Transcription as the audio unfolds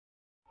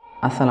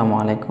আসসালামু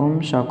আলাইকুম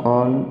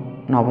সকল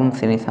নবম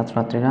শ্রেণীর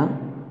ছাত্রছাত্রীরা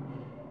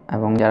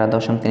এবং যারা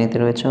দশম শ্রেণীতে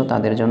রয়েছে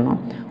তাদের জন্য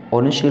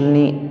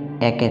অনুশীলনী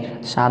একের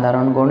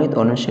সাধারণ গণিত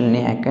অনুশীলনী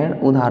একের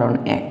উদাহরণ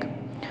 1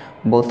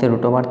 বলছে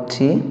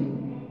 √3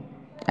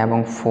 এবং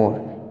 4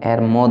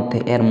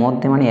 এর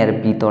মধ্যে মানে এর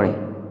ভিতরে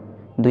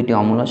দুইটি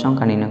অমূলদ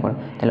সংখ্যা নির্ণয় করে।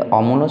 তাহলে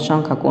অমূলদ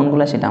সংখ্যা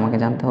কোনগুলো সেটা আমাকে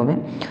জানতে হবে।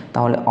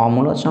 তাহলে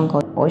অমূলদ সংখ্যা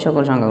ওই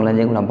সকল সংখ্যাগুলো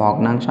যেগুলো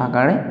ভগ্নাংশ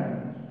আকারে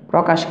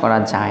প্রকাশ করা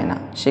যায় না,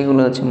 সেগুলো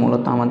হচ্ছে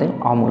মূলত আমাদের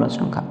অমূলদ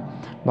সংখ্যা।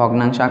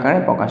 ভগ্নাংশ আকারে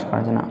প্রকাশ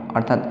করা যায় না,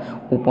 অর্থাৎ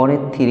উপরে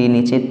 3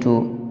 নিচে 2,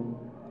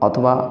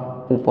 অথবা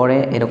উপরে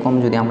এরকম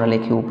যদি আমরা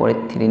লিখি উপরে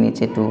 3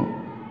 নিচে 2,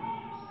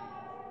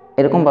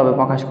 এরকমভাবে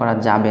প্রকাশ করা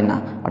যাবে না,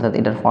 অর্থাৎ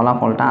এটার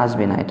ফলাফলটা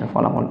আসবে না, এটার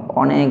ফলাফল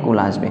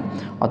অনেকগুলো আসবে।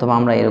 অথবা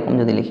আমরা এরকম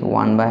যদি লিখি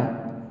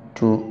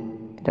 1/2,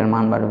 এটার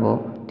মান বাড়বো,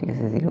 ঠিক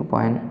আছে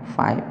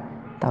 0.5,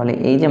 তাহলে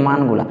এই যে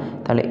মানগুলা,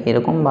 তাহলে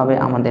এরকমভাবে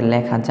আমাদের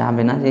লেখা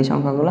যাবে না যেই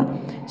সংখ্যাগুলো,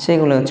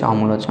 সেগুলো হচ্ছে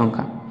অমূলদ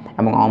সংখ্যা।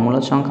 এবং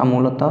অমূলদ সংখ্যা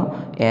মূলত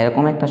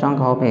এরকম একটা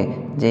সংখ্যা হবে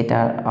যেটা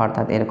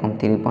অর্থাৎ এরকম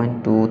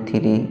 3.2,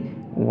 3,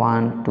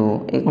 1, 2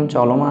 এরকম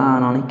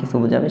চলমান অনেক কিছু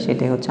বোঝাবে,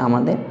 সেটাই হচ্ছে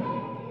আমাদের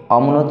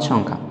অমূলদ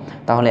সংখ্যা।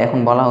 তাহলে এখন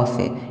বলা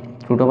হচ্ছে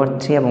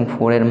 √3 এবং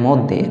 4 এর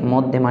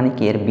মধ্যে মানে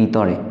কি এর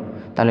ভিতরে।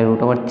 তাহলে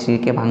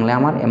 √3কে ভাঙলে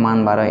আমার এ মান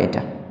বাড়ায়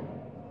এটা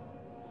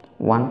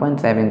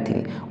 1.73,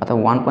 অর্থাৎ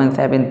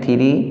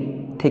 1.73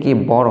 থেকে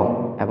বড়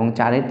এবং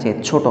 4-এর চেয়ে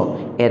ছোট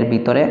এর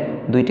ভিতরে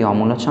দুইটি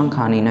অমূলদ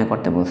সংখ্যা নির্ণয়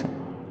করতে বলছে।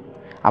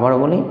 আবারও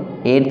বলি,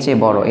 এর চেয়ে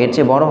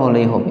বড়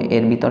হলেই হবে,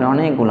 এর ভিতরে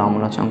অনেকগুলো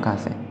অমূলদ সংখ্যা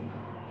আছে,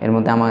 এর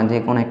মধ্যে আমার যে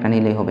কোনো একটা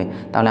নিলেই হবে।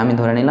 তাহলে আমি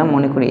ধরে নিলাম,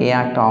 মনে করি এ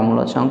একটা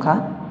অমূলদ সংখ্যা,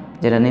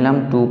 যেটা নিলাম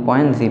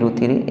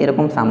 2.03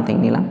 এরকম সামথিং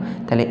নিলাম,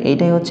 তাহলে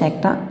এইটাই হচ্ছে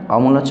একটা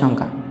অমূলদ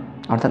সংখ্যা,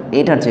 অর্থাৎ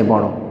এটার চেয়ে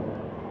বড়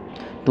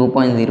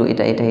 2.0,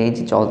 এটা এই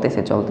যে চলতেছে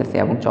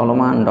এবং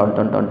চলমান ...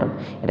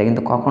 এটা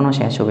কিন্তু কখনো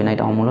শেষ হবে না,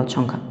 এটা অমূলদ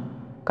সংখ্যা।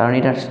 কারণ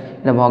এটা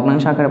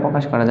ভগ্নাংশ আকারে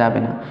প্রকাশ করা যাবে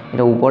না,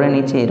 এটা উপরে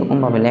নিচে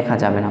এরকমভাবে লেখা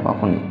যাবে না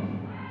কখনই।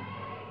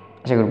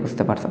 আশা করি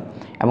বুঝতে পারছো।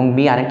 এবং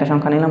বি আরেকটা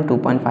সংখ্যা নিলাম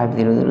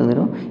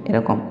 2.5000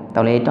 এরকম,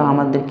 তাহলে এটাও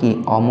আমাদের কি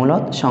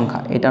অমূলদ সংখ্যা,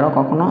 এটারও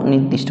কখনো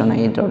নির্দিষ্ট নয়,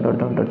 এই ...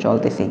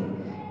 চলতেছি।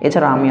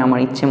 এছাড়া আমি আমার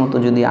ইচ্ছে মতো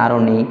যদি আরও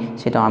নেই,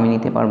 সেটাও আমি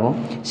নিতে পারবো,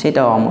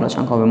 সেটাও অমূলদ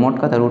সংখ্যা হবে। মোট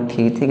কথা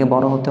 √3 থেকে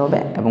বড় হতে হবে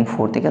এবং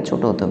 4 থেকে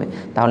ছোট হতে হবে।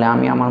 তাহলে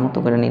আমি আমার মতো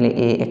করে নিলে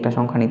একটা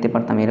সংখ্যা নিতে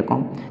পারতাম এরকম,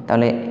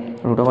 তাহলে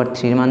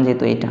 √3 মান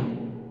যেহেতু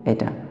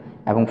এটা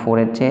এবং 4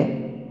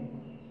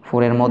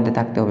 এর মধ্যে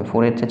থাকতে হবে,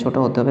 4 এর চেয়ে ছোটো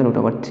হতে হবে,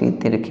 √3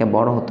 থেকে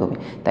বড় হতে হবে।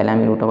 তাহলে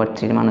আমি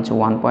 √3 মান হচ্ছে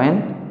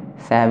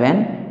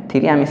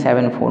 1.73, আমি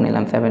 74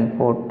 নিলাম,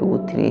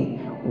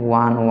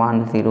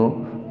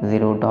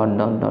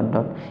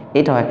 74231100 ...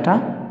 এটাও একটা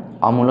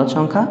অমূলদ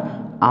সংখ্যা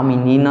আমি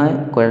নির্ণয়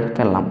করে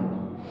ফেললাম।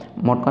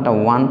 মোট কথা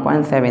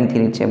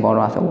 1.73 চেয়ে বড়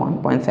আছে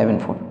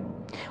 1.74।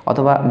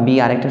 অথবা বি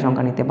আরেকটা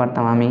সংখ্যা নিতে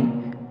পারতাম আমি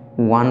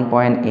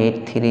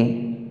 1.83,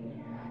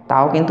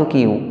 তাও কিন্তু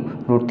কি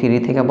 √3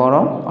 থেকে বড়,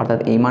 অর্থাৎ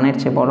এই মানের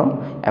চেয়ে বড়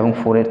এবং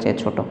 4 এর চেয়ে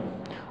ছোট।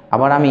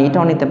 আবার আমি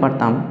এটাও নিতে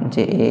পারতাম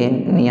যে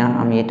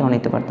আমি এটাও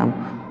নিতে পারতাম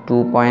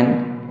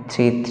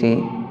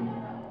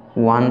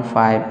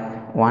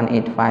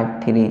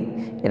 2.33151853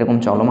 এরকম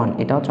চলমান,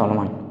 এটাও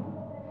চলমান,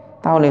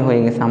 তাহলে হয়ে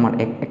গেছে আমার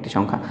একটি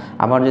সংখ্যা।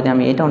 আবার যদি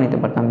আমি এটাও নিতে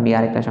পারতাম বি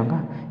আরেকটা সংখ্যা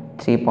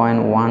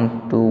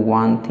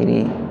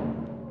 3.1213 ...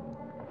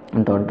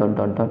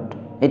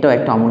 এটাও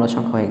একটা অমূলদ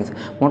সংখ্যা হয়ে গেছে।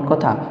 মোট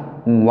কথা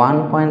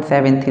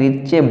 1.73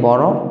 চেয়ে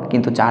বড়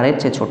কিন্তু 4 এর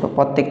চেয়ে ছোট,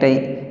 প্রত্যেকটাই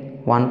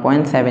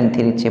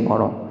 1.73 চেয়ে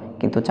বড়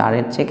কিন্তু 4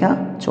 এর চেয়ে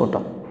ছোট।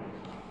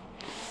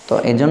 তো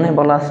এই জন্যই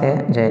বলা আছে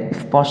যে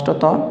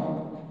স্পষ্টত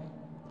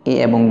এ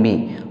এবং বি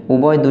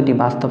উভয় দুটি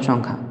বাস্তব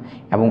সংখ্যা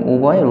এবং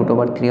উভয়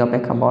 √3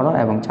 অপেক্ষা বড়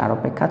এবং 4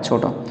 অপেক্ষা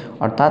ছোট।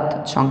 অর্থাৎ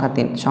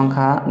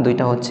সংখ্যা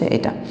দুইটা হচ্ছে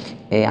এটা,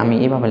 আমি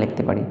এইভাবে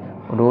লিখতে পারি,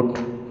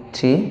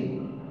 √3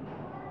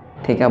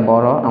 থেকে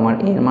বড় আমার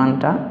এর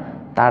মানটা,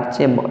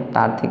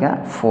 তার থেকে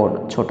 4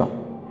 ছোট,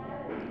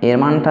 এর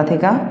মানটা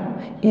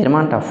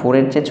 4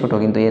 এর চেয়ে ছোট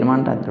কিন্তু এর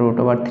মানটা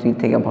 √3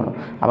 থেকে বড়।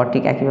 আবার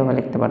ঠিক একইভাবে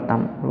লিখতে পারতাম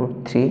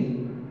 √3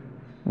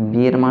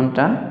 বি এর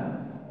মানটা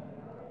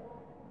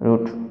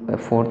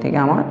 √4 থেকে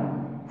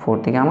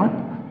আমার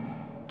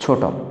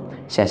ছোট।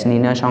 শেষ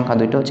নির্ণয় সংখ্যা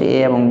দুইটা হচ্ছে এ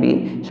এবং বি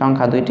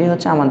সংখ্যা দুইটি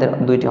হচ্ছে আমাদের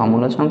দুইটি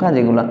অমূলদ সংখ্যা,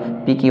 যেগুলো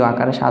পিকিউ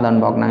আকারে সাধারণ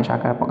ভগ্নাংশ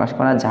আকারে প্রকাশ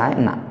করা যায়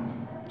না।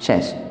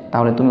 শেষ।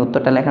 তাহলে তুমি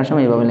উত্তরটা লেখার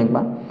সময় এইভাবে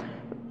লিখবা,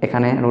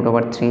 এখানে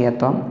 √3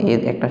 এত, এ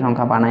একটা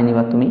সংখ্যা বানাই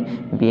নিবা, তুমি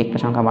বি একটা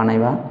সংখ্যা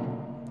বানাইবা,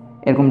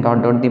 এরকম ...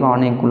 দিবা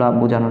অনেকগুলা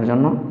বোঝানোর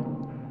জন্য।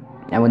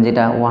 এবং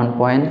যেটা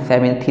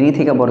 1.73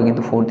 থেকে বড়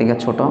কিন্তু 4 থেকে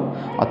ছোট,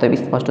 অতএব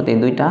স্পষ্টত এই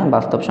দুইটা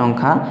বাস্তব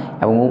সংখ্যা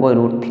এবং উভয়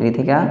 √3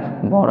 থেকে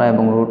বড়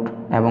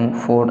এবং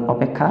 4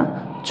 অপেক্ষা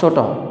ছোট,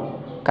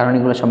 কারণ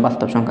এগুলো সব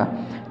বাস্তব সংখ্যা,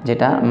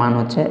 যেটা মান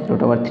হচ্ছে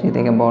 √3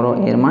 থেকে বড়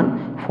এর মান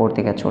 4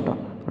 থেকে ছোট,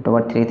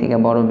 √3 থেকে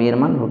বড় বি এর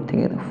মান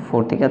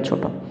 √4 থেকে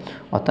ছোট।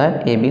 অতএব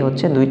এ বি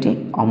হচ্ছে দুইটি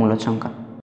অমূলদ সংখ্যা।